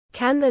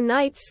Can the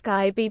night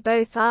sky be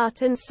both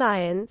art and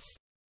science?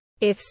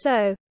 If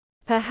so,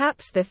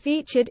 perhaps the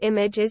featured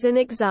image is an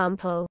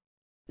example.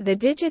 The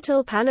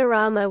digital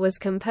panorama was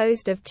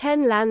composed of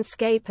 10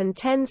 landscape and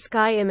 10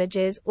 sky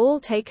images, all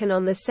taken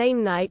on the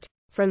same night,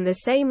 from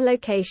the same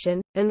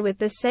location, and with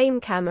the same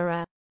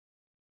camera.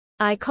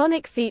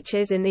 Iconic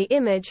features in the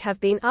image have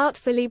been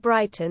artfully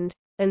brightened,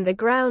 and the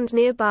ground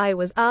nearby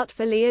was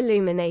artfully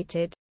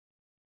illuminated.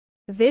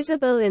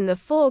 Visible in the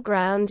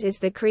foreground is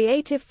the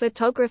creative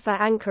photographer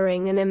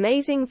anchoring an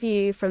amazing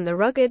view from the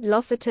rugged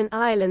Lofoten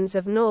Islands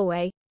of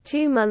Norway,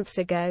 2 months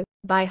ago,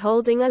 by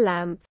holding a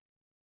lamp.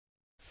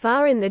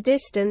 Far in the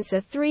distance are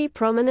 3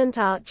 prominent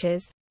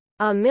arches,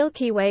 our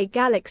Milky Way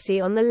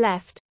Galaxy on the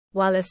left,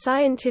 while a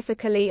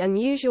scientifically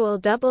unusual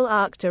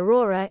double-arced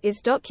aurora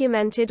is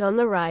documented on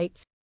the right.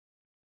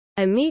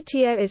 A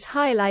meteor is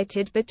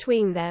highlighted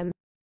between them.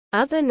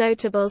 Other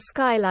notable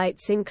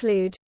skylights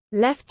include,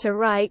 left to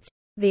right,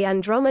 the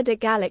Andromeda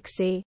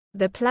Galaxy,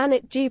 the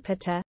planet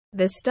Jupiter,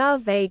 the star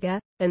Vega,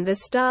 and the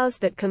stars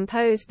that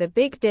compose the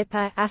Big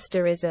Dipper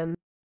asterism.